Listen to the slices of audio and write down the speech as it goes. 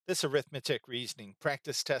This arithmetic reasoning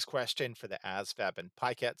practice test question for the ASVAB and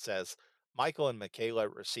PiCAT says Michael and Michaela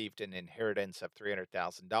received an inheritance of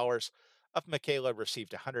 $300,000. If Michaela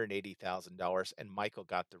received $180,000 and Michael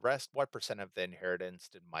got the rest, what percent of the inheritance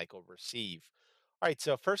did Michael receive? All right,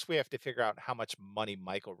 so first we have to figure out how much money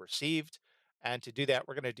Michael received. And to do that,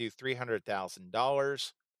 we're going to do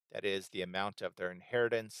 $300,000. That is the amount of their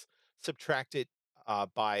inheritance. Subtract it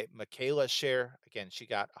by Michaela's share. Again, she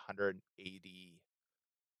got 180,000.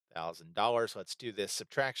 Let's do this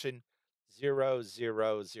subtraction. Zero,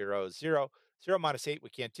 zero, zero, zero. Zero minus eight we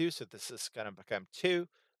can't do, so this is going to become two.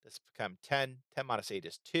 This become 10. 10 minus eight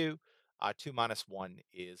is two. Two minus one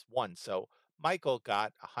is one. So Michael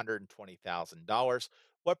got $120,000.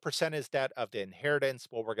 What percent is that of the inheritance?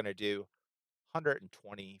 Well, we're going to do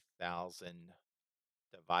 120,000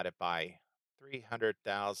 divided by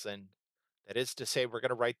 300,000. That is to say, we're going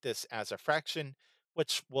to write this as a fraction,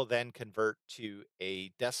 which will then convert to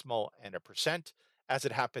a decimal and a percent. As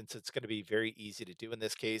it happens, it's going to be very easy to do in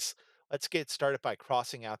this case. Let's get started by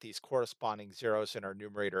crossing out these corresponding zeros in our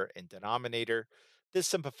numerator and denominator. This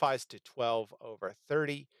simplifies to 12 over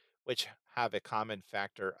 30, which have a common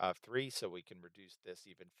factor of 3, so we can reduce this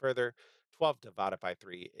even further. 12 divided by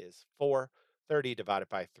 3 is 4. 30 divided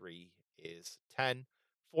by 3 is 10.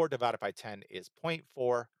 4 divided by 10 is zero point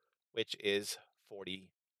 0.4, which is 40%.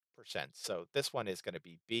 So this one is going to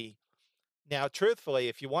be B. Now, truthfully,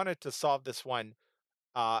 if you wanted to solve this one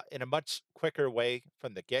in a much quicker way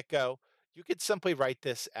from the get-go, you could simply write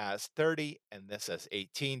this as 30 and this as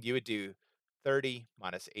 18. You would do 30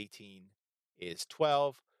 minus 18 is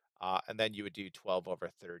 12, and then you would do 12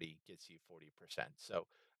 over 30 gets you 40%. So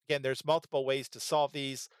again, there's multiple ways to solve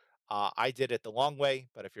these. I did it the long way,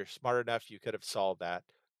 but if you're smart enough, you could have solved that.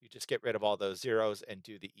 You just get rid of all those zeros and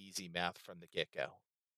do the easy math from the get-go.